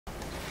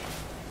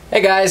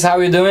Hey guys, how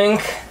are you doing?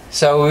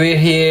 So we're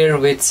here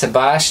with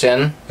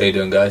Sebastian. How you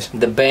doing, guys?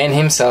 The Bane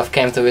himself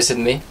came to visit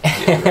me.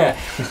 Yeah,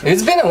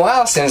 It's been a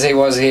while since he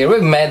was here.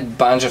 We've met a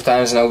bunch of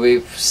times now.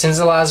 Since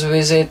the last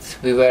visit,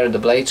 we were at the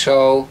Blade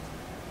Show.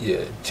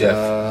 Yeah, Jeff,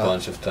 a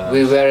bunch of times.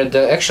 We were at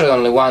actually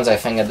only once, I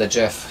think, at the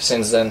Jeff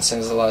since then,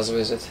 since the last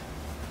visit.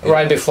 Yeah.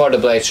 Right before the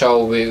Blade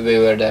Show, we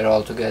were there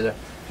all together.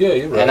 Yeah,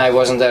 you're right. And I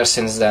wasn't there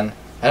since then.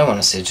 I don't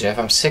want to see Jeff,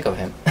 I'm sick of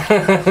him.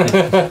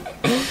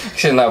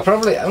 Actually, no,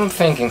 probably, I'm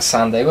thinking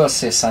Sunday. We'll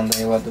see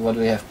Sunday what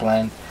we have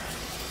planned.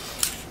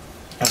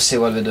 We'll see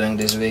what we're doing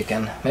this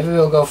weekend. Maybe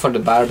we'll go for the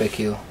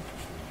barbecue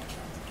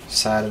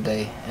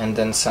Saturday and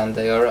then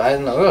Sunday, or I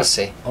don't know, we'll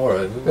see.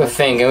 Alright.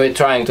 We're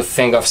trying to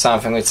think of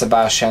something with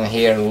Sebastian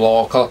here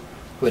local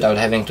without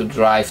having to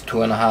drive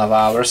 2.5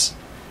 hours.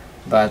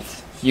 But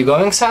you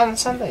going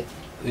Sunday?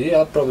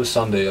 Yeah, probably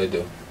Sunday I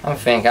do. I'm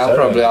thinking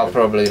I'll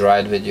probably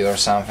ride with you or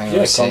something. Yeah,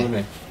 Let's come see. with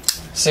me.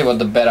 See what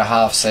the better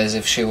half says.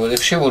 If she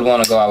would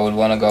want to go, I would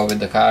want to go with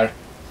the car,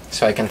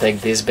 so I can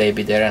take this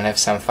baby there and have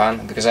some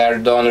fun. Because I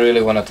don't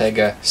really want to take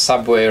a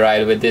subway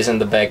ride with this in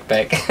the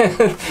backpack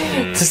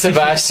to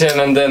Sebastian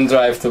and then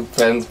drive to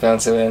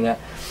Pennsylvania.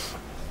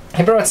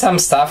 He brought some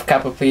stuff,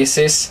 couple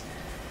pieces.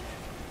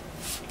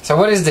 So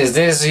what is this?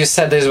 This, you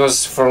said this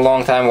was for a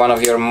long time one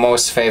of your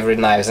most favorite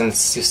knives, and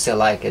you still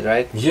like it,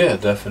 right? Yeah,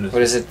 definitely.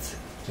 What is it?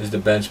 It's the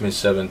Benchmade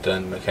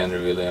 710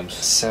 McHenry Williams.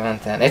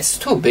 710. It's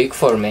too big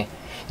for me.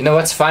 You know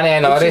what's funny? I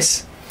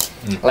notice,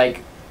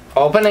 like,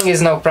 opening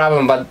is no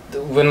problem, but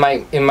when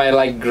in my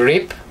like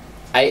grip,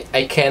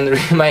 I can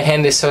my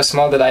hand is so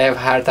small that I have a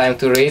hard time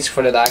to reach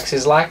for that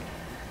axis lock.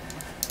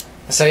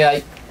 So yeah,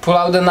 I pull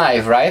out the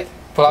knife, right?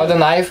 Pull out the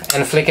knife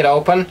and flick it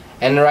open,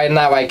 and right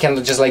now I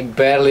can just like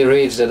barely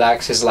reach that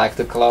axis lock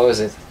to close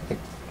it. Like,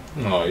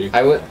 No, you.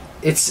 I would.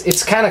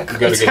 It's kind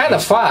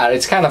of far.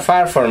 It's kind of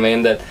far for me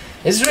in that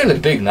it's really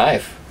big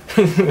knife.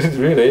 It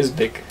really is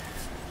big.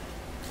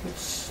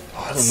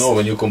 I don't know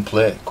when you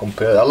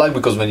compare. I like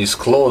because when it's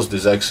closed,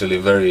 it's actually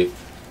very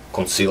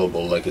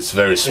concealable. Like it's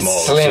very small.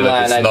 It's slim,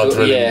 like it's not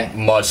really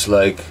much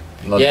like.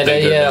 Not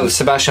bigger than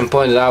Sebastian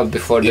pointed out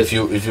before. If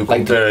you like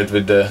compare it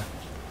with the.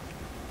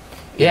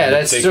 Yeah,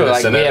 that's true.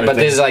 Like but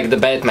this is like the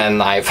Batman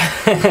knife.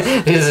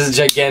 This is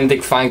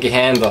gigantic, funky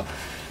handle.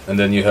 And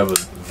then you have a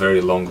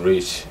very long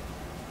reach,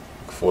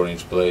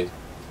 4-inch blade.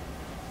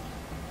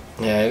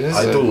 Yeah, it is.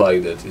 I do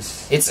like that.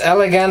 It's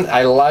elegant.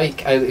 I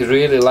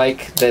really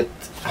like that.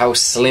 How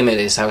slim it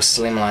is, how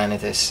slimline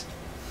it is.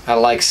 I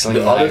like slim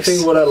The knives. other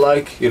thing what I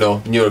like, you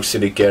know, New York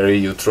City carry,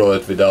 you throw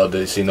it without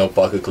the no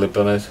pocket clip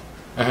on it.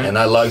 And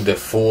I like the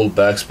full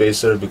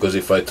backspacer because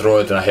if I throw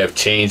it and I have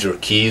change or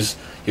keys,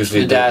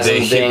 usually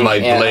they hit my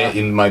blade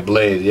in my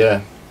blade.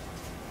 Yeah,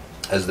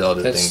 that's the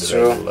other thing that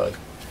I do like.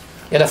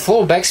 Yeah, the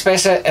full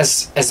backspacer,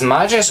 as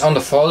much as on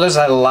the folders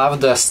I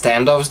love the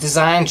standoffs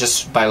design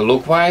just by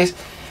look wise,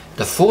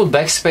 the full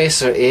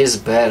backspacer is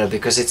better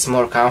because it's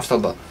more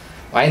comfortable.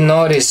 I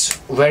notice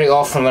very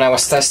often when I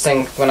was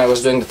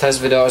doing the test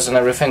videos and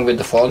everything with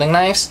the folding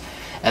knives,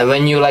 and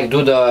when you like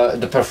do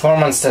the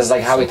performance test,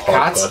 like how it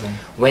cuts,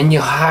 when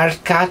you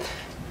hard cut,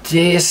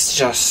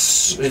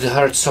 it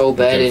hurts so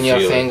bad in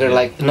your finger. Yeah.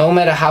 Like no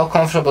matter how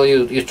comfortable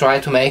you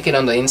try to make it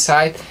on the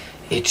inside,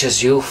 it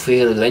just, you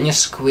feel it. When you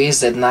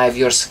squeeze that knife,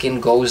 your skin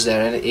goes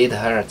there and it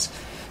hurts.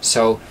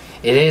 So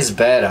it is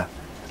better.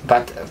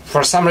 But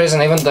for some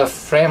reason, even the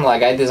frame,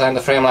 like I designed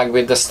the frame like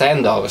with the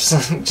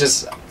standoffs,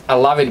 just I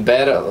love it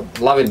better.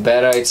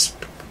 It's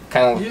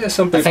kind of,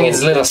 some people I think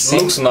it's a little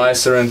it looks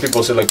nicer, and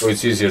people say like, oh,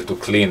 it's easier to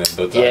clean it.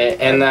 But yeah,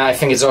 and I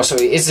think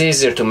it's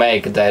easier to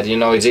make that. You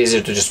know, it's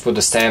easier to just put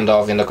the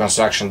standoff in the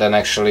construction than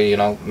actually, you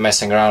know,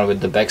 messing around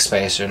with the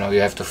backspace. You know, you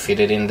have to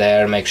fit it in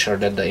there, make sure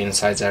that the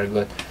insides are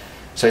good.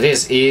 So it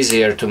is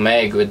easier to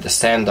make with the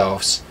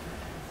standoffs.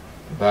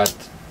 But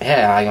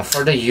yeah,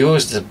 for the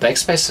use, the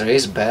backspacer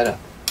is better.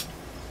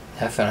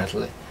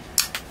 Definitely.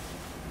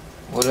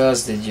 What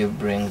else did you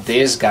bring?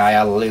 This guy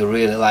I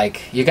really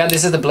like. You got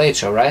this at the Blade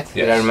Show, right? Yes.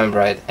 Did I remember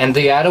right? And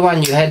the other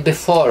one you had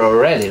before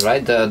already,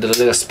 right? The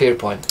little spear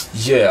point.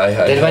 Yeah, I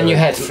had. That one you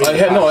had.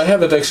 I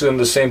have it actually on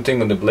the same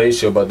thing on the Blade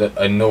Show, but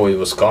I know it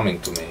was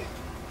coming to me.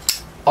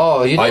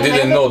 Oh, you didn't I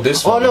didn't know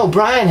this one. Oh no,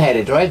 Brian had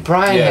it, right?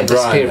 Brian had the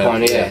spear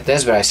point. Yeah,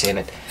 that's where I seen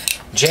it.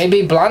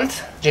 JB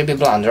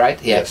Blunt,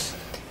 right? Yeah. Yes.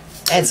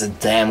 That's a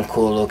damn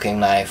cool looking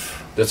knife.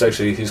 That's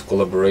actually his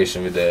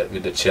collaboration with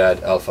the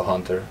Chad Alpha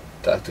Hunter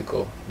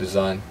tactical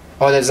design.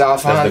 Oh, that's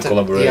Alpha Hunter. The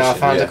collaboration. The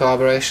Alpha Hunter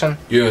collaboration.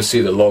 You even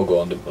see the logo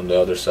on the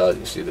other side.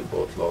 You see the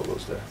both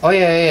logos there. Oh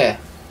yeah.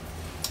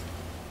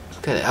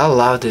 Look at it. I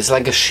love this.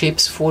 Like a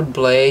ship's foot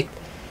blade.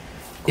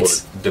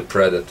 It's the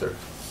Predator.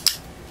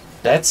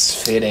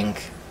 That's fitting.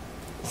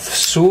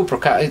 Super.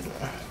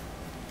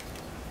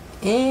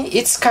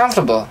 It's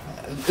comfortable.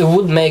 I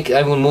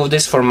would move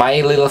this for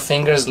my little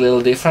fingers a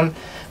little different,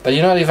 but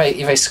you know, if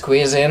I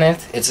squeeze in it,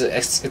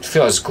 it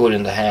feels good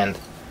in the hand.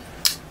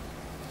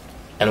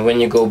 And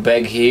when you go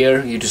back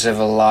here, you just have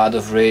a lot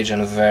of reach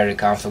and a very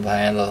comfortable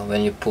handle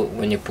when you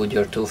put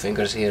your two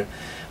fingers here.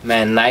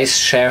 Man, nice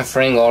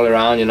chamfering all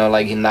around, you know,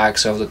 like he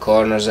knocks off the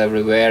corners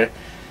everywhere.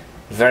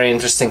 very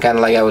interesting, kind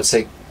of like, I would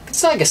say,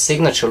 it's like a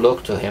signature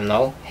look to him,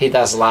 no? He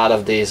does a lot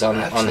of these on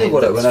his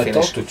when I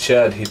talked to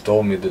Chad, he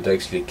told me that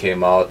actually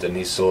came out and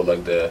he saw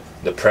like the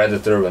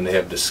Predator, when they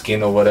have the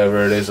skin or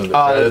whatever it is on the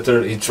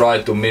Predator. He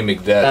tried to mimic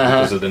that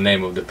because of the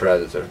name of the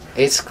Predator.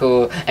 It's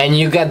cool. And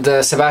you got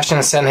the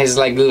Sebastian sent his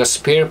like little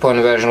spear point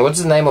version.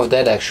 What's the name of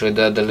that actually?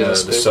 The little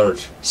the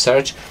Surge.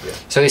 Surge. Yeah.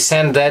 So he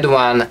sent that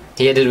one.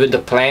 He had it with the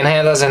plane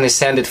handles, and he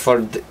sent it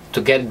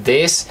to get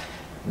this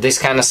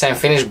kind of same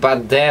finish,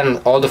 but then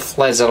all the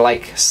flats are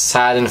like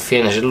satin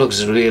finish. It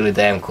looks really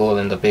damn cool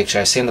in the picture.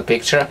 I seen the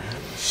picture.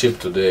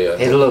 Shipped today.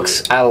 It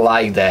looks. I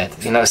like that.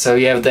 You know, so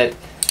you have that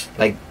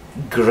like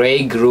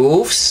gray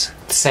grooves,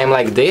 same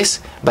like this,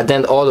 but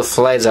then all the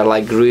flats are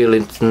like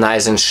really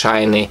nice and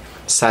shiny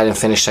satin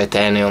finish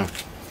titanium.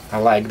 I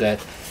like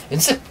that.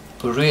 It's a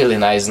really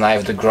nice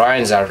knife. The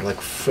grinds are like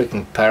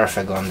freaking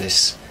perfect on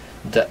this.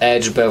 The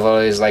edge bevel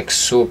is like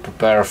super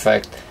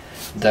perfect.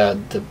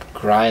 The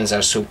grinds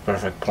are super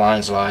perfect,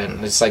 clines line.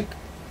 It's like,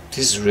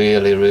 this is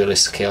really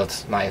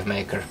skilled knife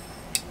maker.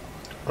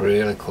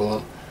 Really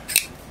cool.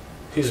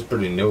 He's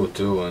pretty new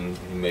too, and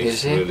he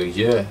makes really,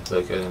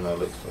 like I don't know,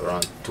 like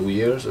around 2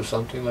 years or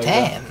something like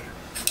that. Damn,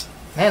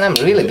 man,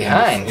 I'm really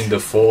behind. In the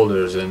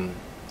folders and.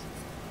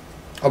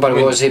 Oh, but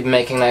was he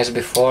making knives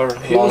before?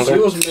 He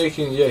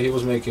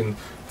was making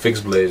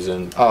fixed blades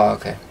and. Oh,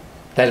 okay.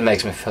 That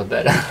makes me feel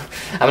better.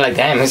 I'm like,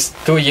 damn, he's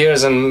 2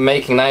 years and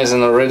making knives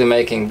and already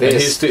making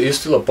this. And he's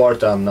still a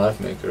part-time knife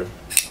maker.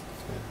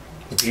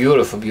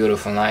 Beautiful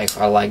knife.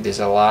 I like this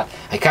a lot.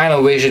 I kind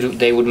of wish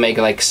they would make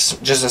like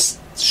just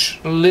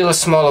a little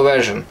smaller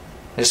version.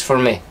 Just for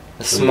me.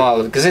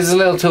 Small, because it's a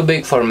little too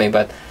big for me,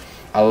 but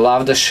I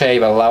love the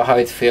shape, I love how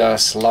it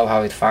feels, love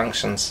how it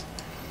functions.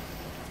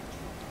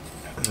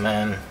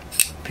 Man,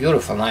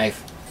 beautiful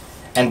knife.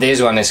 And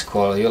this one is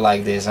cool. You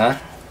like this, huh?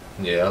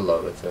 Yeah, I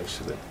love it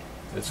actually.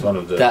 It's one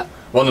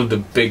of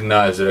the big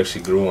knives that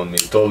actually grew on me.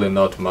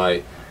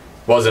 Totally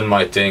wasn't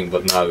my thing,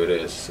 but now it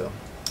is. So.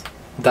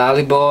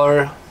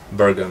 Dalibor.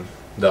 Bergam,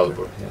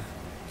 Dalibor, yeah.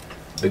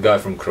 The guy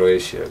from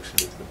Croatia,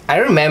 actually. I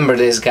remember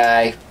this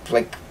guy,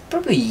 like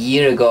probably a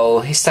year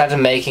ago. He started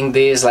making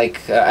these,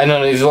 like I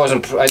don't know.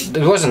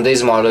 It wasn't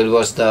this model. It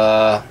was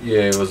the.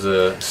 Yeah, it was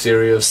a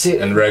Sirius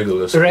and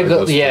Regulus.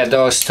 Yeah,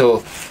 those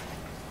two,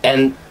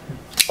 and.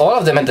 All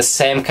of them had the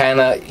same kind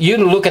of. You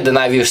look at the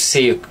knife,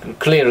 you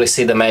clearly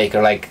see the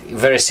maker, like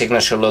very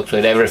signature look to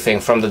it. Everything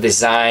from the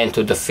design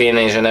to the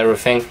finish and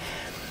everything.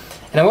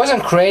 And I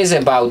wasn't crazy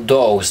about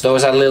those.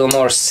 Those are a little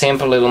more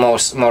simple, a little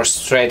more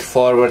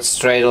straightforward,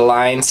 straight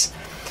lines.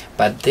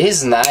 But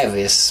this knife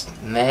is,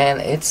 man,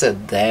 it's a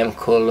damn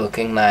cool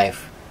looking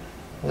knife.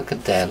 Look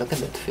at that. Look at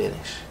that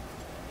finish.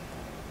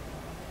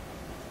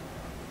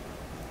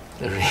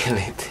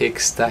 Really thick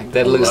stack.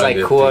 That looks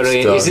like quarter.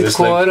 Is it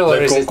quarter or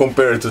is it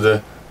compared to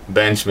the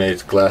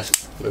Benchmade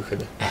classic? Look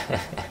at it.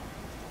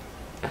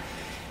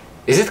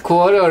 Is it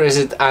quarter or is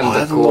it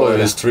under quarter?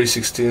 It's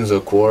 3/16 or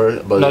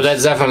quarter. But no,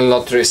 that's definitely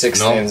not 3/16.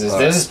 No?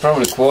 This is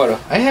probably quarter.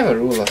 I have a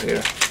ruler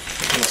here.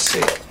 Let's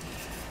see.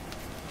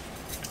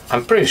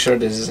 I'm pretty sure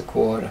this is a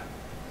quarter.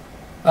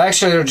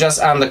 Actually, you're just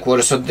under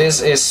quarter. So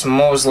this is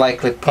most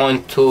likely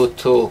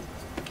 0.22.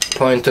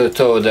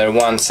 0.22. They're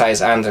one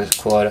size under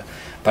quarter.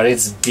 But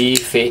it's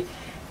beefy.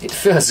 It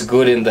feels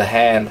good in the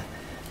hand.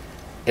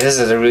 This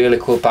is a really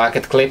cool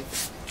pocket clip.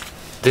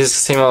 This is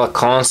similar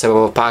concept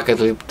of a pocket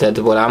clip that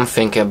what I'm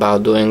thinking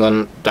about doing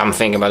on.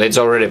 It's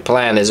already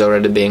planned. It's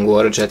already being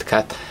water jet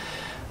cut.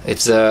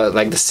 It's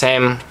like the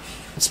same.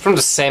 It's from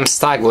the same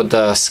stock what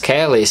the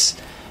scale is,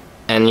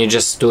 and you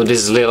just do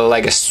this little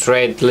like a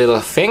straight little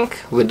thing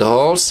with the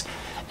holes,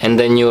 and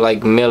then you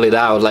like mill it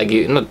out, like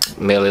you not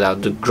mill it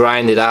out, to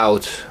grind it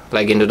out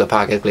like into the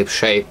pocket clip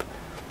shape.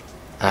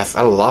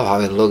 I love how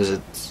it looks,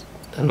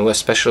 and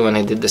especially when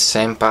I did the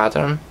same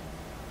pattern.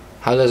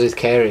 How does it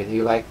carry?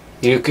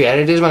 You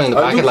carry this one in the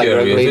pocket like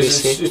regularly?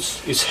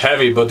 It's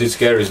heavy, but it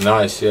carries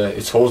nice. Yeah,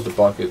 it holds the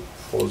pocket,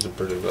 holds it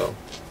pretty well.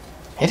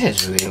 It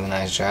is really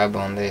nice job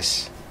on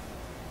this.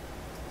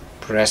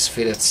 Press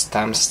fitted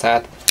stamp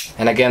stat,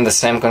 and again the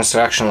same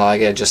construction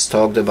like I just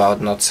talked about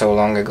not so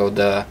long ago.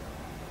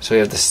 So you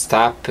have the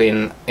stop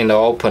in the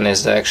open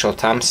is the actual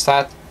thumb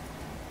stat.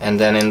 And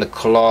then in the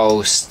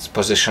closed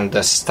position,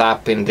 the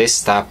this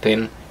stop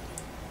in,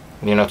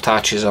 you know,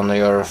 touches on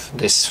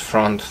this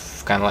front,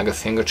 kind of like a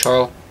finger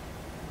choil.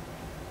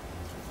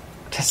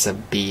 That's a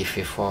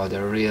beefy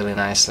folder, really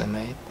nicely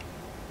made.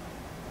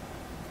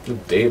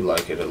 Dave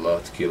like it a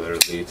lot. Killer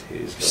Elite.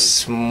 He's like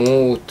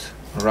smooth,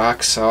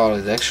 rock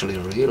solid. Actually,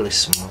 really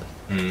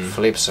smooth.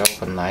 Flips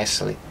open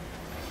nicely.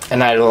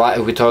 And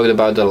we talked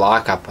about the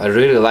lockup. I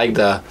really like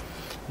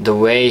the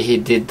way he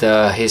did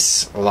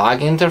his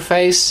log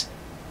interface.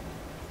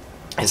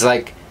 It's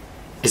like,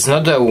 it's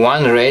not the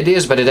one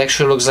radius, but it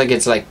actually looks like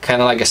it's like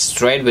kind of like a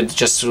straight with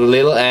just a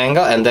little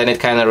angle, and then it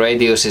kind of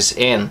radiuses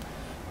in,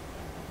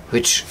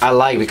 which I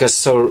like, because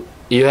so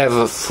you have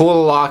a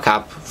full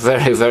lockup,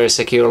 very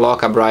secure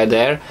lockup right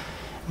there,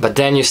 but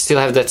then you still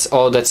have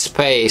all that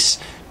space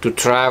to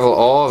travel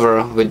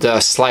over with the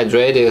slight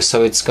radius,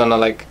 so it's gonna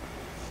like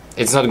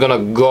it's not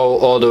gonna go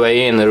all the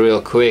way in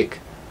real quick,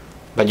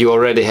 but you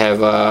already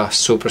have a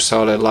super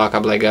solid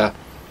lockup, like a,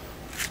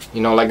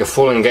 you know, like a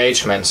full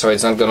engagement. So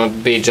it's not gonna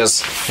be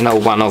just, you know,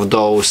 one of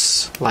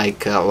those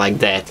like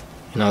that.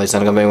 You know, it's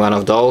not gonna be one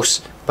of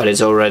those, but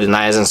it's already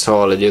nice and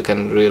solid. You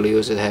can really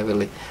use it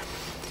heavily.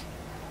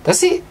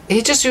 Does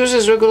he just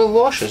uses regular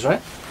washers,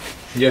 right?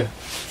 Yeah.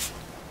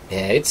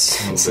 Yeah,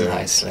 it's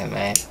nicely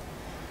made.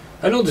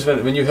 I noticed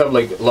when you have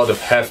like a lot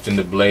of heft in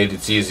the blade,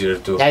 it's easier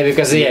to. Yeah,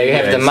 because you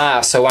have the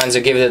mass, so once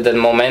you give it the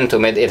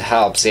momentum, it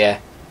helps. Yeah.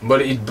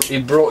 But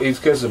it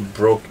because of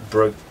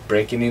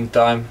breaking in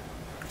time.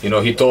 You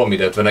know, he told me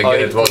that when I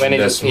get it wasn't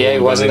that smooth. Yeah,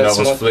 it wasn't that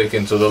smooth. I was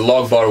flicking, so the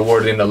log bar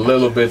wore in a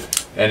little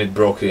bit, and it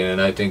broke in. And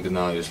I think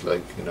now it's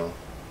like, you know,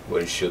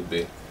 where it should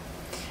be.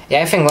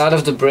 Yeah, I think a lot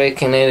of the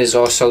breaking in is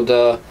also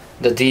the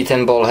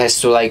detent ball has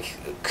to like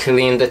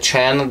clean the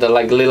channel, the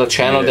like little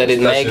channel that it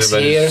makes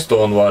here.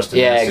 Stone washed.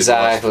 Yeah,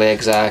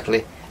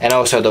 exactly. And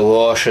also the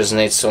washers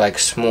needs to like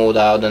smooth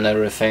out and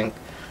everything.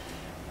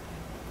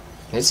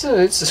 It's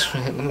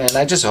man,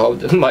 I just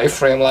hope that my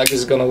frame lock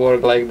is gonna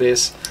work like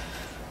this,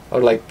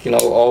 or like, you know,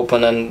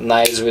 open and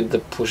nice with the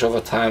push over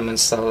time and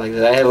stuff like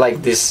that. I have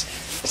like this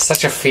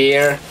such a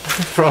fear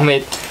from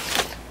it.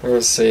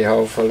 We'll see,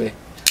 hopefully.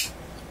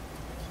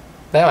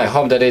 Then I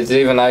hope that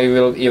I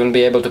will even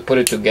be able to put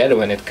it together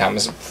when it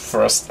comes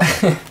first.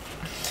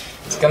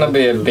 It's gonna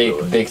be a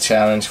big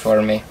challenge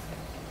for me.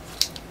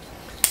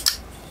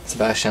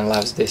 Sebastian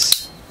loves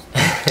this.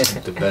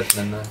 The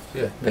Batman knife,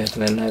 yeah.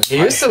 Batman knife.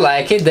 You used to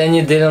like it, then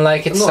you didn't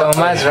like it so much,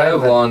 right? I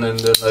have one, and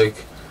then like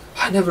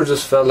I never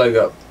just felt like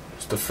I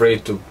was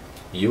afraid to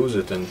use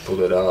it and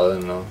pull it out. I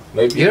don't know.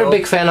 Maybe you're a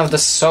big fan of the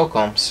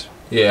SOCOMs.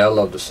 Yeah, I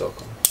love the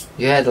SOCOM.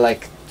 You had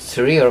like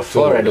 3 or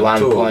 4 at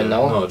one point,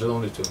 no? No, just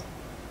only 2.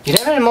 You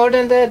never had more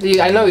than that?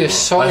 I know you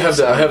saw. I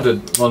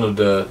have one of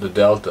the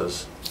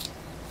Deltas.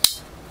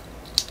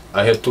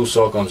 I had 2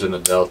 SOCOMs in a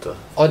Delta.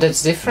 Oh,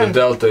 that's different. The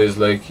Delta is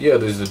like, yeah,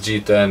 this is the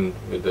G10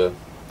 with the.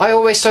 I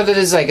always thought that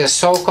it's like a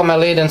SOCOM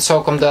Elite and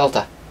SOCOM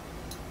Delta.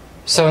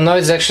 So no,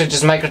 it's actually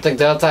just Microtech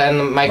Delta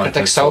and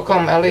Microtech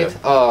SOCOM Elite. Yeah.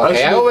 Oh, okay.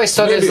 Actually, I always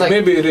thought it's like.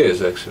 Maybe it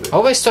is actually. I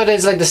always thought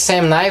it's like the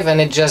same knife,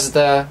 and it just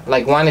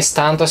like one is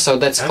Tanto, so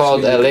that's actually,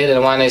 called Elite,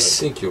 and one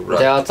is I think you're right.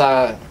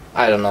 Delta.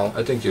 I don't know.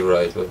 I think you're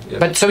right, but yeah.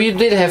 But so you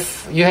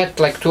had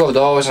like 2 of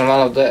those and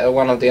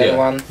one of the other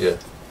one. Yeah.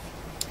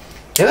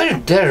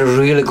 They're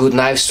really good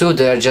knives too.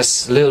 They're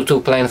just a little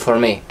too plain for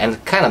me and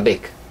kind of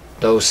big.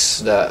 They're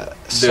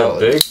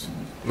big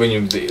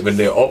when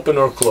they're open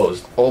or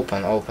closed.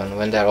 Open.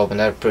 When they're open,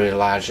 they're pretty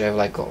large. They have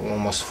like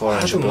almost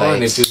 4-inch blades. I don't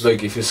mind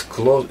if it's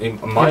closed.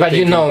 But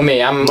you know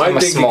me, I'm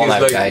a small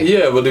knife guy.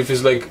 Yeah, but if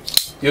it's like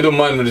you don't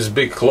mind when it's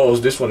big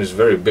closed. This one is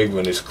very big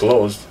when it's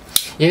closed.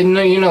 You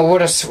know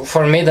what is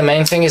for me the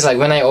main thing is like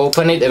when I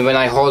open it and when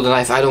I hold the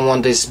knife, I don't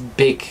want this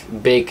big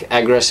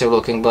aggressive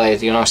looking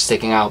blade, you know,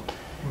 sticking out.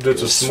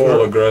 That's a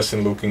small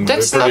aggressive looking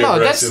blade.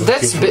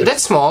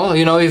 That's small.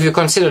 You know, if you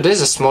consider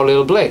this a small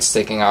little blade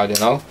sticking out, you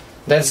know.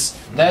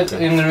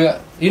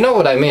 You know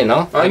what I mean,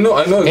 no? I know.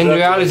 Exactly. In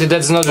reality,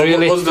 that's not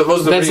really. What's the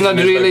that's not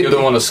really. Like you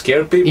don't want to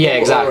scare people. Yeah,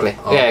 exactly.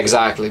 Yeah,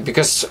 exactly.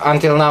 Because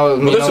until now,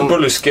 but that's a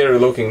pretty scary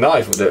looking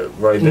knife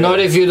right there. Not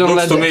if you don't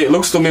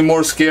looks to me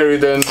more scary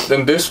than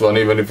this one,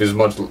 even if it's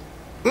much.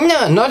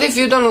 No, not if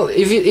you don't.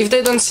 If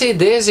they don't see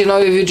this, you know,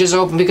 if you just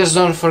open. Because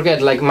don't forget,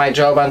 like my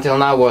job until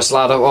now was a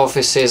lot of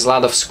offices, a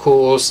lot of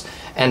schools,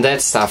 and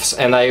that stuff.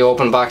 And I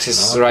open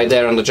boxes right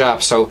there on the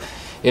job, so.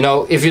 You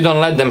know, if you don't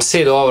let them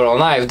see the overall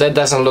knife, that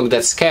doesn't look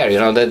that scary, you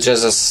know, that's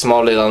just a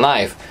small little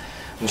knife.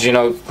 You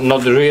know,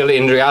 not really,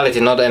 in reality,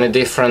 not any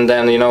different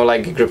than, you know,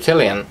 like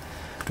Griptilian.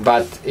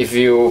 But if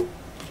you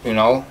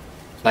know,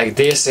 like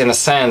this, in a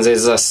sense,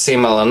 is a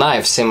similar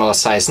knife, similar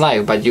size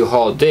knife, but you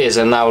hold this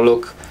and now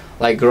look,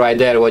 like right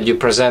there, what you're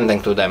presenting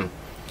to them.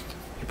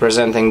 You're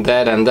presenting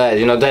that and that,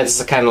 you know,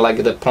 that's kind of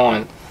like the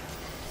point.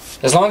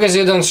 As long as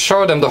you don't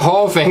show them the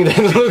whole thing that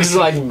looks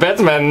like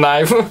Batman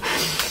knife.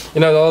 You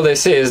know, all they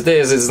see is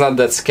this, it's not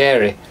that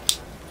scary.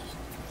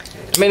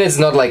 I mean, it's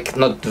not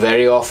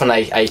very often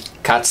I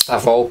cut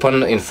stuff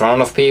open in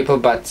front of people,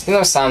 but, you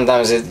know,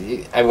 sometimes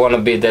I want to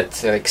be that,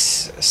 like,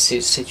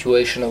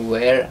 situation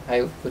aware,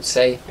 I would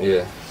say.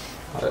 Yeah,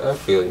 I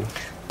feel you.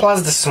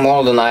 Plus, the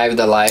smaller the knife,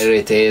 the lighter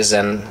it is,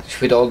 and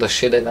with all the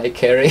shit that I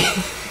carry.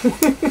 How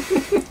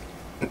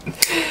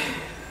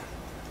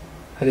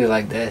do you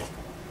like that?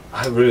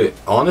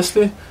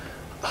 Honestly,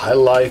 I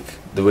like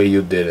the way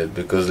you did it,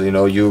 because you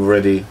know you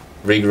already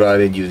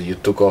re-grinded, you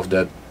took off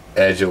that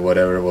edge or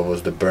whatever, what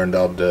was the burned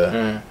up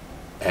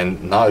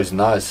and now it's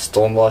nice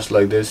stone washed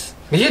like this.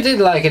 You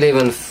did like it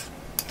even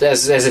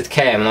as it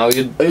came, no?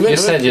 You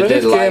said you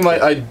did like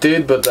it. I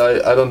did, but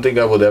I don't think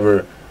I would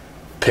ever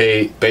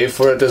pay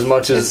for it as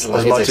much as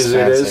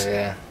it is.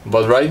 Yeah.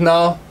 But right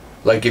now,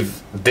 like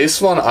if this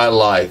one I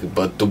like,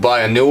 but to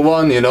buy a new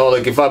one, you know,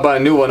 like if I buy a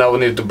new one, I would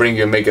need to bring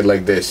you and make it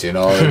like this, you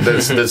know.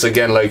 That's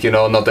again, like, you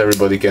know, not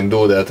everybody can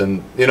do that,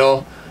 and you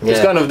know,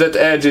 it's kind of that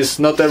edge is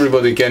not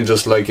everybody can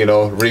just like, you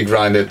know,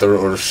 regrind it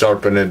or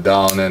sharpen it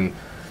down. And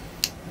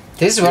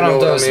this is one of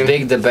those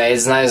big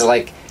debates now. Is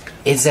like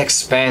it's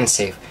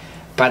expensive.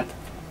 But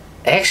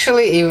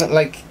actually, even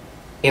like,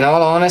 in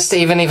all honesty,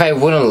 even if I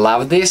wouldn't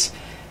love this,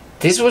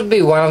 this would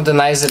be one of the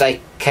knives that I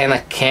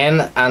kinda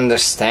can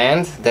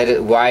understand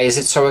that why is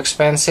it so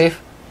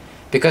expensive.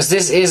 Because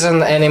this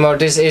isn't anymore,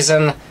 this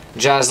isn't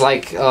just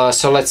like,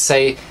 so let's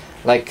say,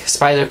 like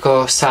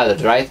Spyderco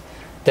Salad, right?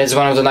 That's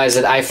one of the knives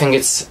that I think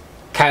it's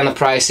kind of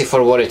pricey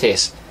for what it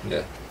is.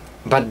 Yeah.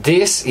 But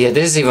this, yeah,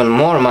 this is even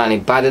more money,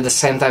 but at the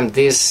same time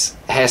this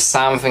has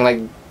something like,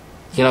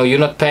 you know, you're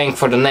not paying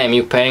for the name,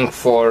 you're paying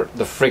for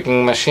the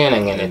freaking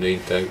machining in it.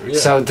 Yeah.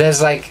 So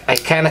there's like, I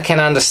kind of can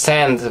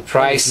understand the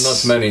price.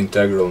 Not many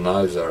integral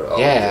knives are out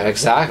Yeah, there.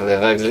 exactly.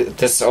 Like,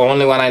 that's the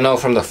only one I know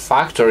from the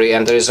factory,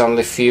 and there is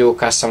only few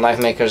custom knife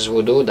makers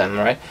who do them,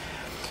 right?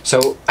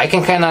 So I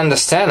can kind of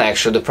understand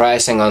actually the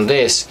pricing on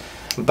this,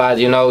 but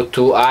you know,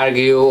 to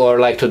argue or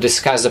like to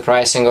discuss the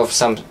pricing of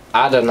some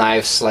other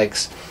knives, like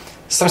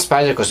some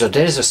Spyderco. So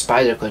there is a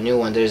Spyderco new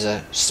one. There is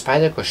a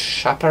Spyderco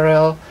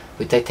Chaparral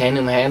with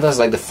titanium handles.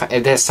 Like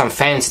it has some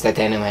fancy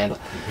titanium handle.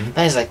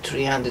 That is like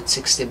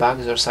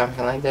 $360 or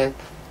something like that.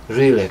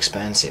 Really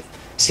expensive.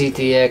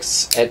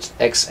 CTX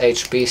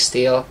XHP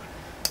steel.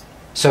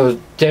 So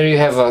there you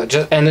have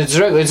a and it's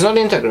regular. It's not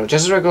integral,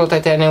 just regular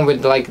titanium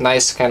with like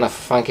nice kind of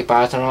funky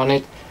pattern on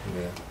it.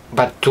 Yeah.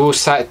 But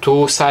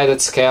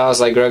two-sided scales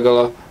like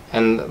regular,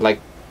 and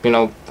like, you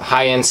know,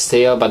 high-end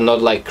steel, but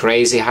not like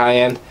crazy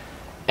high-end,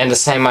 and the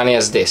same money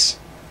as this.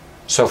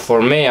 So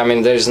for me, I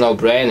mean, there is no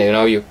brainer. You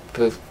know, you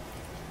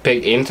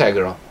pick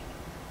integral.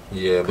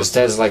 Yeah, because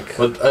that's like.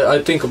 But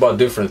I think about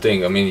different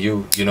thing. I mean,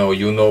 you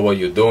know what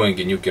you're doing,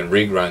 and you can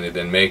regrind it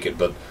and make it.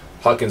 But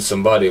how can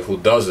somebody who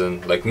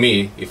doesn't, like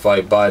me, if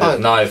I buy that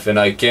knife and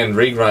I can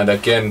regrind, I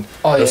can.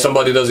 If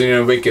somebody doesn't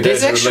even make it.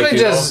 This actually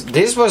like,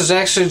 this was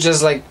actually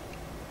just like.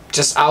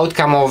 Just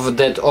outcome of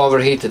that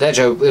overheated edge.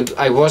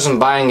 I wasn't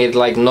buying it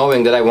like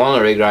knowing that I want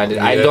to regrind it.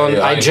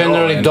 Yeah, I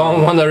generally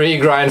don't want to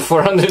regrind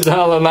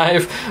 $400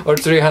 knife or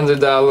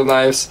 $300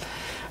 knives.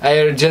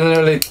 I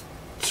generally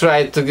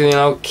try to, you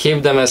know,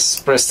 keep them as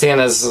pristine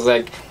as,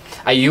 like,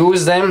 I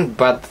use them,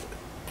 but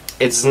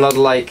it's not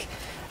like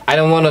I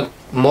don't want to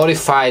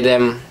modify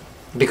them,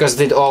 because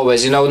it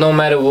always, you know, no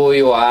matter who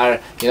you are,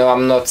 you know,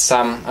 I'm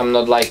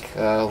not like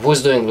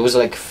who's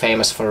like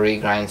famous for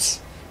regrinds.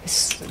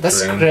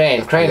 That's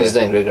Crane. Crane is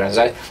doing regrinds,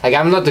 right? Like,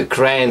 I'm not the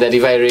Crane that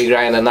if I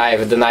regrind a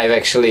knife, the knife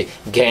actually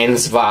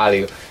gains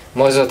value.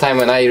 Most of the time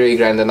when I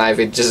regrind the knife,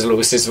 it just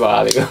loses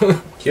value.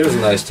 Here's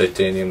a nice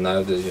titanium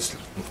knife that's just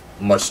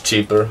much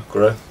cheaper,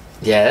 correct?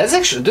 Yeah, that's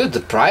actually, dude, the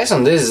price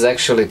on this is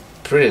actually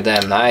pretty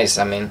damn nice.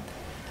 I mean,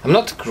 I'm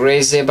not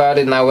crazy about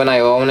it now. When I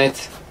own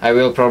it, I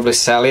will probably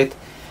sell it.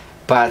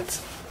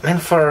 But, man,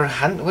 for,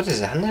 what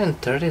is it,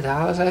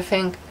 $130, I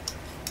think?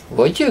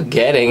 What you're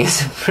getting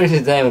is a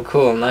pretty damn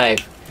cool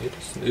knife.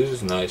 It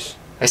is nice.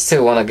 I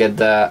still want to get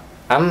the.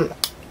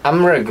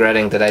 I'm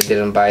regretting that I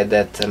didn't buy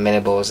that mini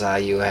bullseye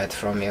you had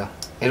from you.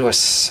 It was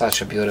such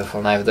a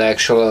beautiful knife. The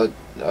actual,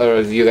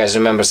 or you guys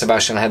remember,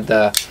 Sebastian had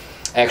the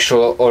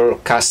actual or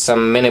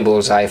custom mini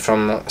bullseye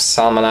from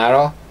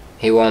Salmonaro.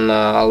 He won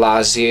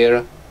last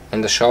year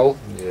in the show.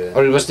 Yeah.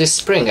 Or it was this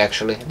spring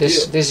actually.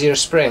 This year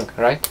spring,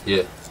 right?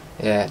 Yeah.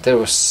 Yeah, that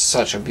was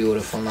such a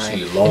beautiful knife.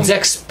 It's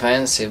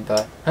expensive,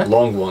 but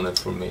long one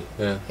for me.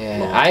 Yeah.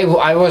 Yeah.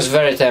 I was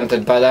very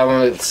tempted, but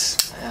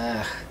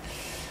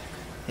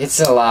it's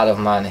a lot of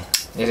money.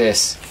 It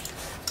is.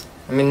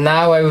 I mean,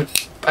 now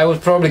I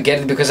would probably get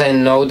it because I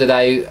know that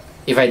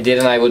if I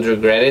didn't, I would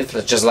regret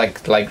it. Just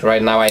like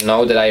right now, I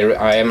know that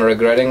I am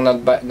regretting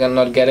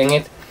not getting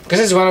it, because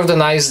it's one of the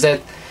knives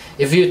that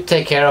if you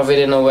take care of it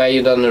in a way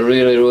you don't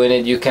really ruin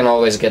it, you can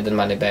always get the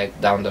money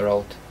back down the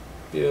road.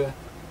 Yeah.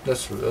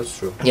 That's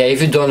true. Yeah,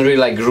 if you don't really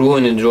like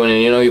ruin it,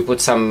 you know, you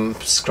put some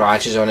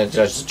scratches on it,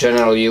 just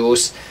general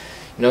use,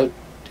 you know,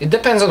 it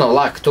depends on the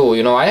luck too,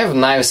 you know. I have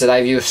knives that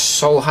I've used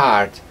so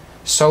hard,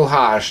 so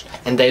harsh,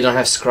 and they don't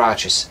have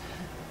scratches.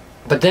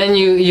 But then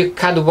you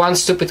cut one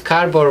stupid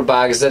cardboard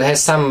box that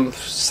has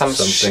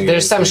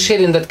there's some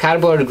shit in that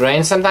cardboard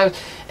grain sometimes,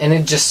 and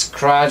it just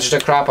scratched the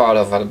crap out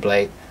of the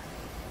blade.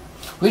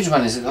 Which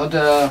one is it? Oh,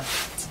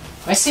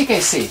 my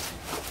CKC.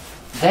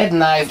 That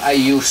knife I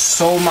use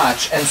so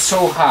much and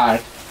so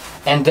hard,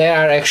 and there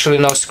are actually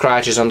no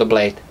scratches on the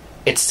blade.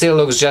 It still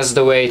looks just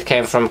the way it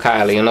came from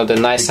Kylie, you know, the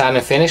nice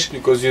shiny finish.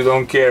 Because you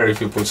don't care if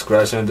you put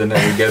scratch on it, then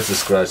never gets a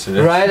scratch.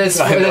 Right,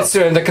 that's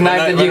true. And the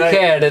knife that you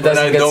care, that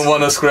doesn't get. I don't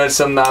want to scratch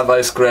some knife,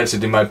 I scratch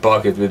it in my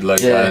pocket with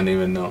like, I don't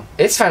even know.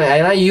 It's funny,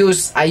 and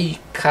I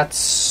cut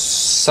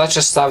such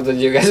a stuff that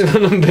you guys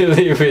wouldn't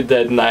believe with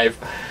that knife.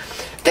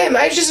 Damn,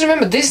 I just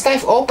remember this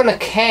knife opened a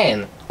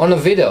can on a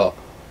video,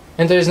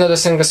 and there is not a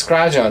single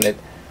scratch on it.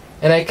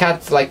 And I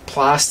cut like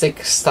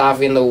plastic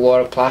stuff in the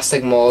work,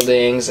 plastic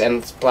moldings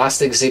and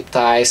plastic zip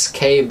ties,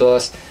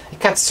 cables. I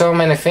cut so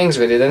many things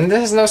with it, and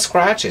there's no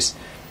scratches.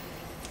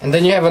 And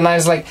then you have a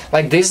nice like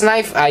this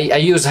knife I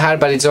use hard,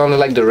 but it's only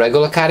like the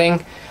regular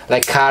cutting,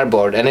 like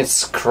cardboard, and it's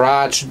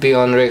scratched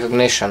beyond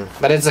recognition.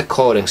 But it's a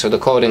coating, so the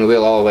coating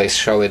will always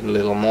show it a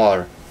little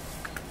more.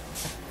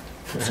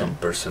 Some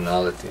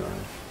personality on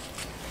it.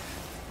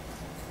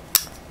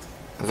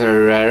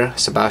 very rare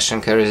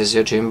Sebastian carries his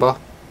Yojimbo.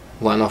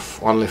 One of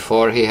only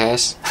 4 he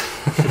has.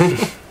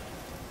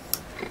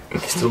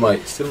 Still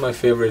my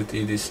favorite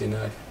EDC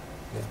knife.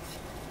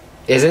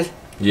 Yeah. Is it?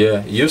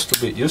 Yeah, used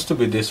to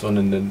be this one,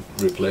 and then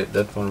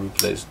that one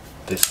replaced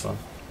this one.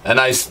 And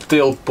I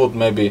still put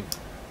maybe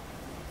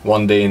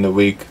 1 day in the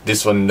week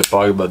this one in the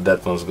pocket, but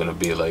that one's gonna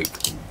be like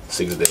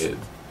 6 days.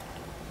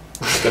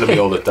 It's gonna be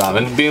all the time,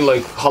 and being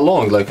like how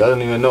long? Like I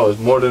don't even know. It's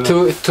more than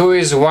two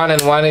is 1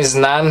 and 1 is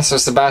none. So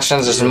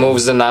Sebastian just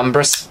moves the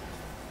numbers.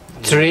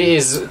 3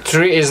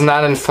 is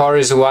none and 4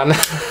 is 1.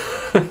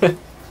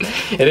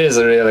 It is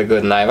a really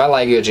good knife. I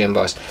like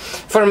Yojimbos.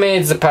 For me,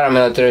 it's the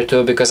paramilitary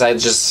too, because I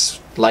just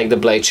like the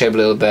blade shape a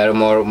little better,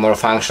 more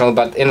functional.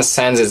 But in a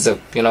sense, it's a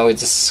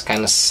it's just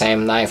kind of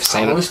same knife.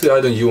 Same. Honestly,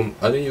 I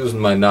don't use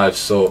my knife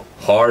so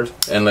hard,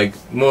 and like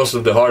most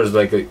of the hard is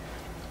like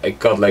I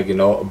cut like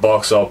a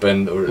box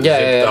open or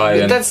zip tie.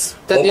 And that's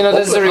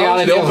the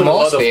reality of most people. I open a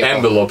lot of people.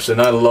 envelopes,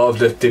 and I love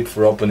the tip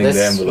for opening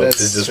the envelopes.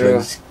 It's just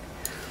makes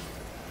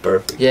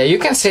perfect. Yeah, you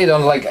can see it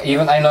on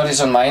even I notice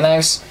on my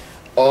knives.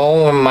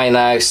 All my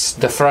knives,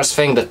 the first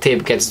thing, the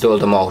tip gets dulled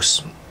the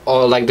most,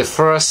 or like the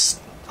first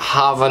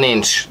half an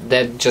inch,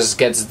 that just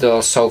gets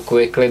dull so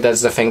quickly.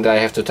 That's the thing that I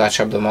have to touch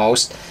up the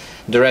most.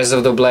 The rest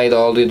of the blade,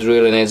 all it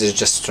really needs is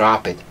just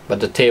strap it.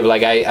 But the tip,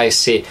 like I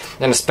see,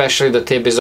 and especially the tip is